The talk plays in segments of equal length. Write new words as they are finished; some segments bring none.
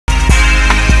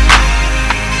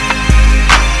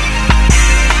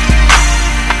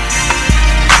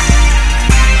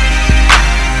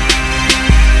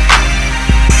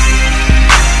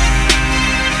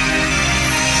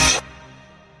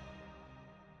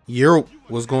Yo,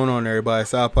 what's going on, everybody?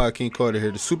 It's iPodKingCarter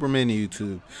here, the Superman of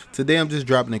YouTube. Today I'm just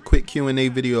dropping a quick Q&A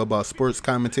video about Sports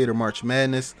Commentator March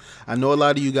Madness. I know a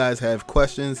lot of you guys have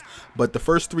questions, but the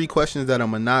first three questions that I'm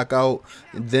going to knock out,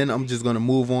 and then I'm just going to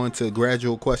move on to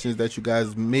gradual questions that you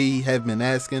guys may have been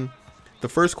asking. The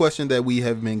first question that we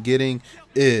have been getting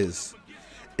is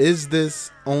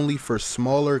this only for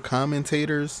smaller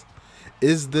commentators?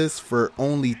 Is this for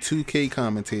only 2K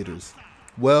commentators?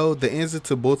 Well, the answer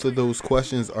to both of those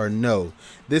questions are no.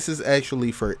 This is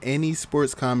actually for any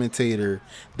sports commentator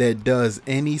that does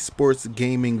any sports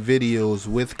gaming videos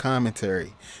with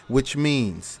commentary, which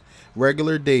means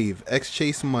Regular Dave, X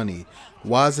Chase Money,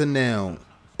 Waza Now,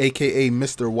 aka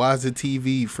Mr. Waza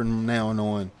TV from now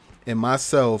on, and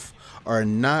myself are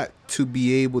not to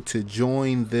be able to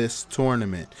join this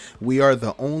tournament. We are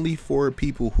the only 4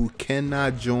 people who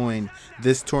cannot join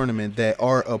this tournament that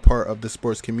are a part of the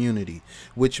sports community,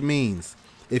 which means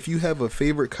if you have a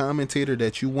favorite commentator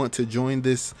that you want to join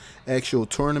this actual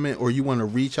tournament, or you want to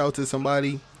reach out to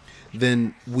somebody,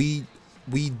 then we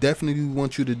definitely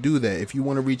want you to do that. If you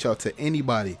want to reach out to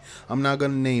anybody, I'm not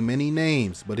going to name any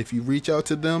names, but if you reach out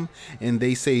to them and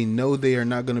they say no, they are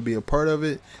not going to be a part of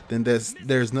it, then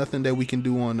there's nothing that we can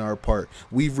do on our part.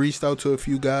 We've reached out to a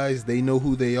few guys, they know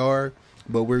who they are,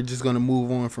 but we're just going to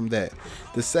move on from that.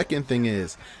 The second thing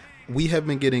is, we have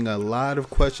been getting a lot of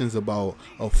questions about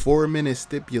a 4-minute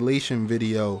stipulation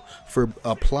video for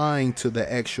applying to the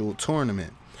actual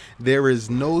tournament. There is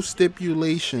no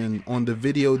stipulation on the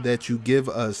video that you give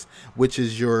us, which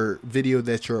is your video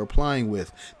that you're applying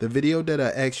with. The video that I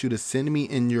asked you to send me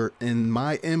in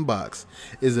my inbox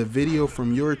is a video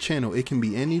from your channel. It can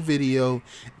be any video,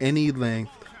 any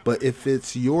length, but if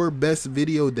it's your best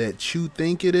video that you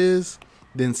think it is,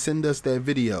 then send us that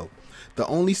video. The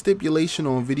only stipulation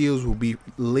on videos will be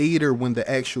later when the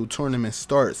actual tournament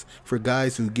starts for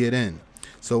guys who get in.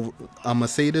 So I'm gonna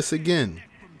say this again.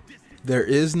 There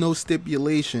is no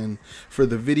stipulation for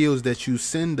the videos that you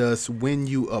send us when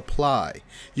you apply.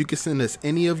 You can send us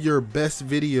any of your best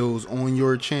videos on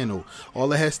your channel.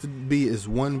 All it has to be is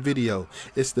one video.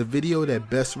 It's the video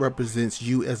that best represents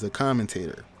you as a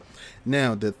commentator.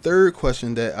 Now, the third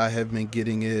question that I have been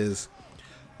getting is,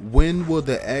 when will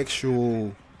the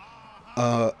actual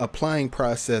applying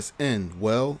process end?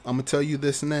 Well, I'm gonna tell you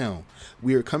this now.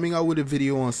 We are coming out with a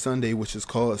video on Sunday, which is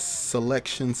called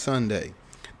Selection Sunday.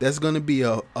 That's going to be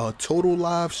a total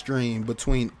live stream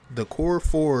between the core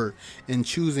 4 and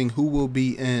choosing who will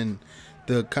be in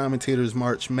the Commentators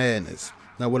March Madness.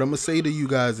 Now, what I'm going to say to you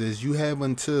guys is, you have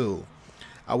until,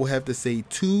 I will have to say,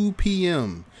 2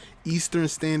 p.m. Eastern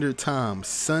Standard Time,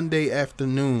 Sunday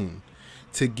afternoon,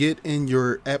 to get in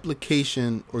your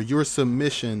application or your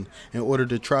submission in order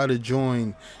to try to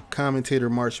join Commentator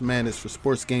March Madness for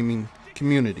sports gaming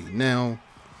community. Now,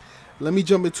 let me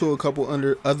jump into a couple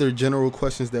other general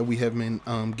questions that we have been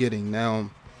getting.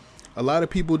 Now, a lot of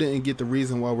people didn't get the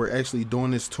reason why we're actually doing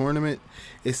this tournament.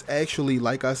 It's actually,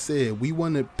 like I said, we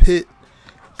want to pit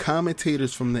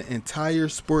commentators from the entire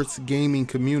sports gaming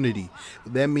community.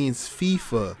 That means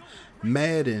FIFA,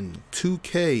 Madden,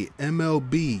 2K,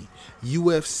 MLB,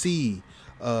 UFC,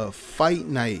 Fight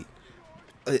Night.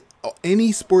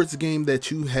 Any sports game that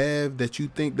you have that you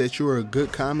think that you're a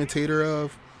good commentator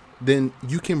of, then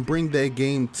you can bring that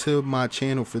game to my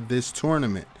channel for this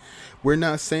tournament. We're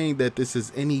not saying that this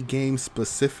is any game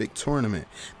specific tournament.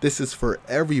 This is for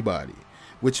everybody,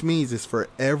 which means it's for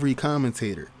every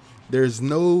commentator. There's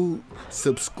no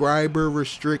subscriber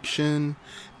restriction.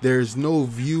 There's no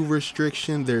view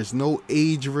restriction. There's no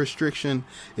age restriction.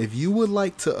 If you would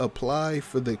like to apply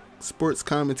for the Sports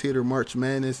Commentator March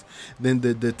Madness, then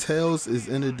the details is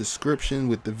in the description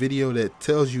with the video that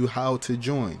tells you how to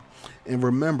join. And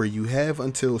remember, you have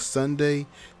until Sunday,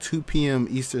 2 p.m.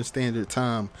 Eastern Standard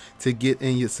Time to get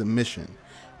in your submission.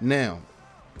 Now,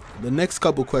 the next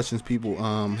couple questions people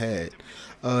had.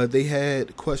 They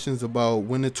had questions about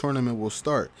when the tournament will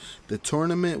start. The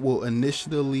tournament will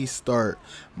initially start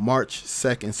March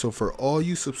 2nd. So for all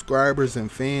you subscribers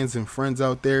and fans and friends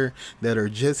out there that are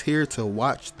just here to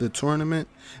watch the tournament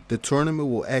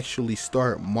will actually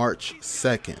start March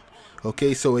 2nd.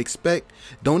 Okay, so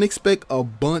don't expect a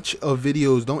bunch of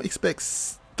videos. Don't expect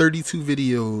 32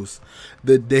 videos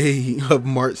the day of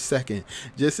March 2nd.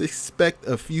 Just expect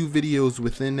a few videos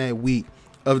within that week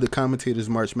of the Commentators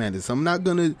March Madness. I'm not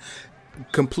going to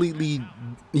completely,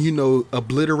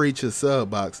 obliterate your sub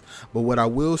box, but what I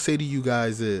will say to you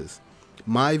guys is,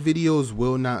 my videos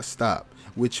will not stop.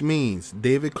 Which means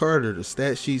David Carter, the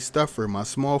stat sheet stuffer, my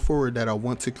small forward that I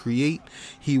want to create,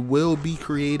 he will be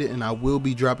created and I will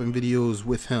be dropping videos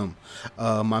with him.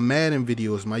 My Madden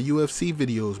videos, my UFC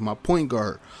videos, my point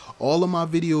guard, all of my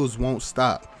videos won't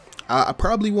stop. I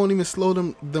probably won't even slow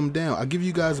them down. I give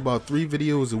you guys about 3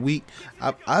 videos a week.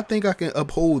 I think I can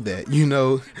uphold that, you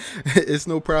know. It's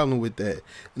no problem with that.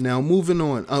 Now, moving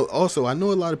on. Also, I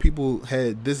know a lot of people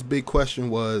had this big question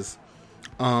was,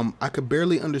 I could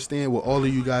barely understand what all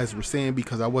of you guys were saying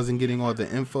because I wasn't getting all the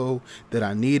info that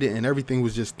I needed and everything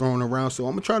was just thrown around. So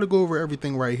I'm going to try to go over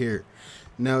everything right here.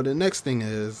 Now, the next thing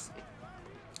is,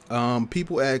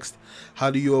 people asked,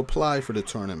 how do you apply for the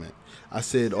tournament? I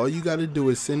said, all you got to do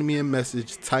is send me a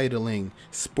message titling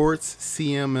Sports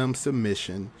CMM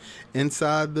Submission.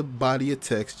 Inside the body of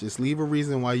text, just leave a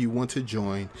reason why you want to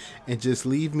join and just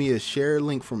leave me a share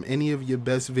link from any of your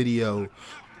best video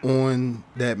on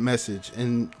that message.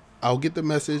 And I'll get the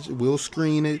message, we'll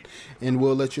screen it, and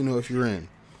we'll let you know if you're in.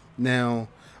 Now,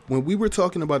 when we were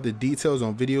talking about the details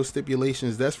on video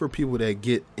stipulations, that's for people that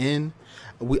get in.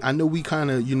 I know we kind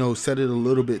of, you know, said it a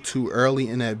little bit too early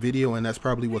in that video, and that's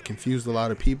probably what confused a lot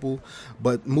of people.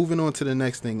 But moving on to the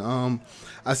next thing,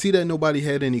 I see that nobody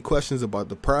had any questions about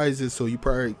the prizes, so you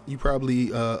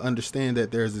probably understand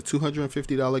that there's a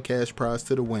 $250 cash prize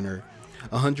to the winner,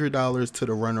 $100 to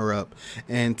the runner-up,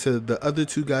 and to the other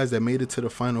 2 guys that made it to the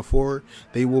final 4,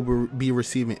 they will be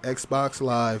receiving Xbox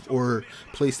Live or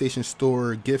PlayStation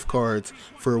Store gift cards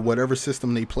for whatever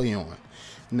system they play on.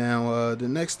 Now, the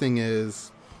next thing is,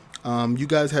 you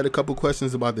guys had a couple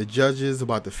questions about the judges,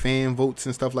 about the fan votes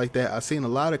and stuff like that. I've seen a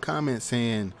lot of comments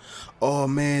saying, oh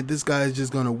man, this guy is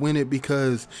just going to win it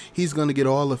because he's going to get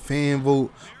all the fan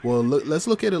vote. Well, let's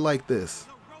look at it like this.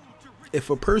 If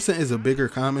a person is a bigger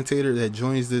commentator that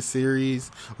joins this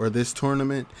series or this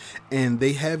tournament and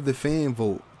they have the fan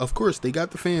vote, of course they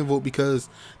got the fan vote because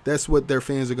that's what their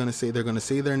fans are going to say. They're going to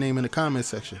say their name in the comment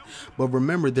section. But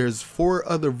remember, there's 4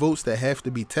 other votes that have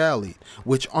to be tallied,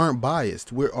 which aren't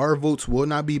biased. Our votes will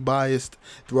not be biased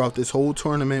throughout this whole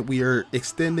tournament. We are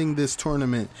extending this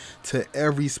tournament to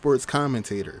every sports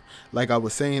commentator, like I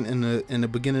was saying in the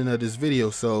beginning of this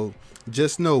video. So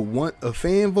just know, a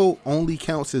fan vote only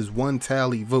counts as 1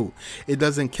 tally vote. It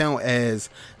doesn't count as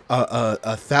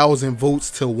 1,000 votes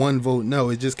to 1 vote. No,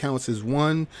 it just counts as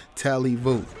 1 tally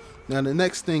vote. Now the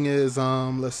next thing is,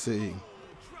 let's see.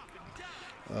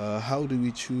 How do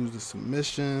we choose the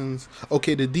submissions?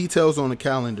 Okay, the details on the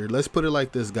calendar. Let's put it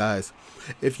like this, guys.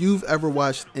 If you've ever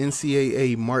watched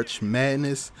NCAA March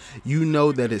Madness, you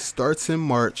know that it starts in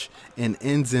March and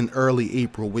ends in early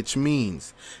April, which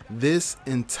means this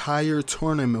entire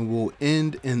tournament will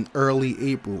end in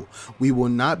early April. We will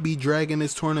not be dragging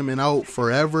this tournament out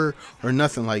forever or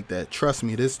nothing like that. Trust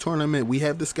me, this tournament, we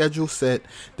have the schedule set.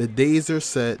 The days are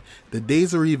set. The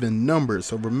days are even numbered.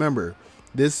 So remember,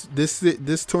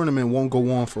 this tournament won't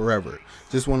go on forever.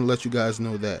 Just want to let you guys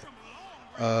know that.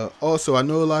 Also, I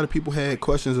know a lot of people had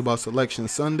questions about Selection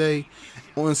Sunday.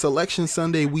 On Selection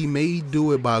Sunday, we may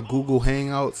do it by Google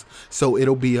Hangouts, so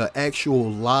it'll be an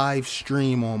actual live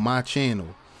stream on my channel.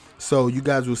 So you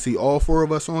guys will see all 4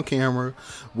 of us on camera.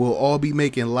 We'll all be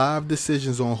making live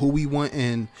decisions on who we want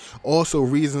in. Also,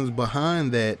 reasons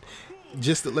behind that,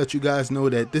 just to let you guys know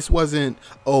that this wasn't,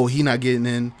 oh, he not getting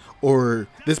in, or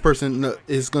this person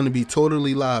is going to be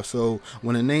totally live. So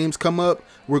when the names come up,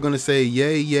 we're going to say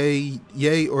yay, yay,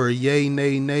 yay, or yay,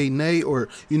 nay, nay, nay, or,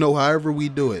 you know, however we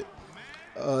do it.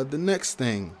 The next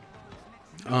thing,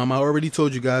 I already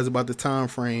told you guys about the time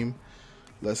frame.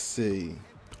 Let's see.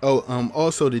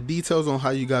 Also the details on how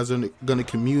you guys are going to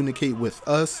communicate with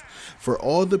us. For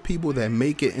all the people that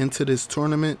make it into this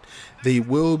tournament, they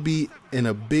will be in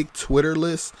a big Twitter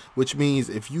list, which means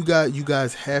if you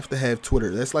guys have to have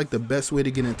Twitter. That's like the best way to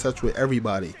get in touch with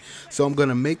everybody. So I'm going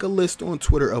to make a list on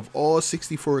Twitter of all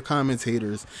 64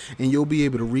 commentators, and you'll be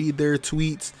able to read their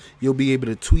tweets. You'll be able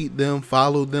to tweet them,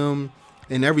 follow them,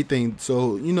 and everything.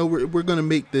 So, you know, we're going to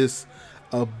make this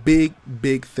a big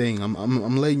thing.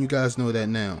 I'm letting you guys know that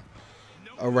now.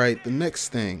 All right, the next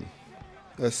thing,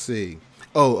 let's see.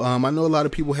 I know a lot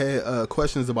of people had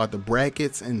questions about the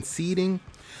brackets and seating.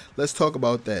 Let's talk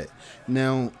about that.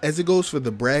 Now, as it goes for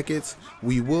the brackets,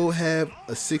 we will have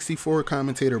a 64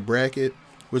 commentator bracket,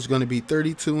 which is going to be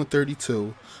 32 and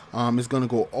 32. It's going to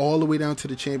go all the way down to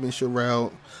the championship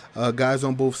route, guys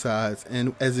on both sides.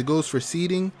 And as it goes for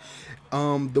seating,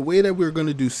 the way that we're going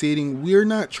to do seating, we're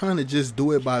not trying to just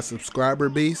do it by subscriber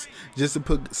base, just to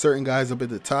put certain guys up at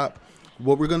the top.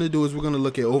 What we're going to do is we're going to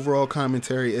look at overall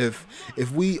commentary. If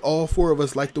we, all 4 of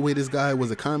us, like the way this guy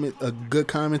was a good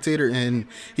commentator, and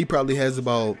he probably has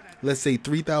about, let's say,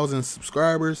 3,000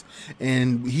 subscribers,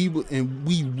 and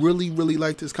we really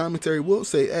like this commentary, we'll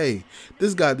say, hey,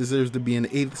 this guy deserves to be in the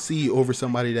 8th seed over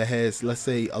somebody that has, let's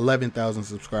say, 11,000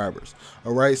 subscribers.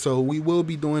 All right, so we will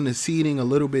be doing the seeding a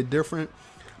little bit different.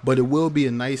 but it will be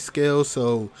a nice scale.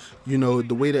 So, you know,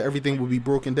 the way that everything will be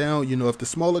broken down, you know, if the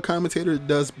smaller commentator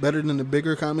does better than the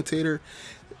bigger commentator,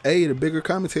 hey, the bigger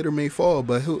commentator may fall,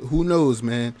 but who knows,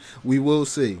 man? We will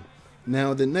see.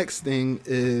 Now, the next thing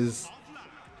is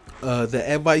the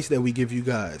advice that we give you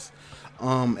guys.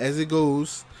 As it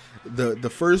goes, the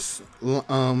first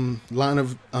line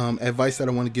of advice that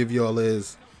I want to give y'all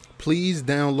is, please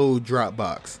download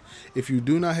Dropbox. If you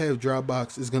do not have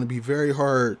Dropbox, it's going to be very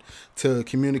hard to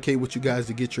communicate with you guys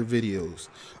to get your videos.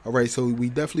 All right, so we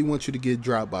definitely want you to get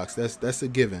Dropbox. That's a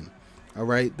given. All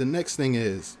right, the next thing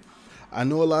is, I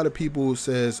know a lot of people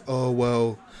says, oh,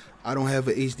 well, I don't have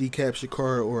an HD capture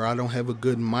card, or I don't have a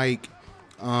good mic.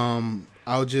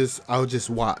 I'll just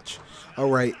watch. All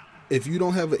right. If you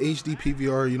don't have an HD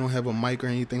PVR, you don't have a mic or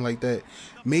anything like that,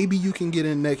 maybe you can get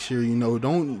in next year. You know,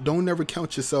 don't never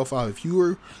count yourself out. If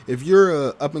you're a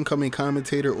up and coming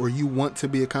commentator, or you want to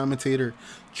be a commentator,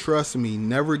 trust me,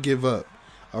 never give up.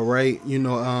 All right, you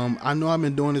know, I know I've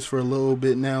been doing this for a little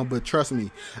bit now, but trust me,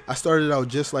 I started out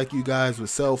just like you guys with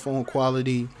cell phone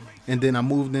quality, and then I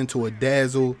moved into a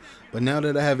Dazzle. But now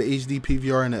that I have an HD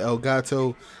PVR and an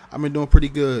Elgato, I've been doing pretty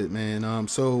good, man.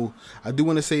 So I do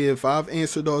want to say, if I've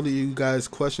answered all of you guys'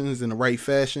 questions in the right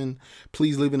fashion,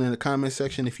 please leave it in the comment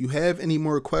section. If you have any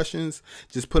more questions,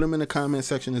 just put them in the comment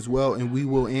section as well, and we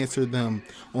will answer them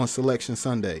on Selection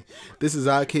Sunday. This is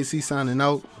IKC signing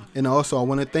out. And also, I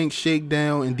want to thank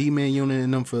Shakedown and D-Man Unit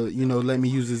and them for, you know, letting me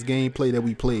use this gameplay that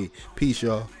we played. Peace,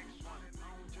 y'all.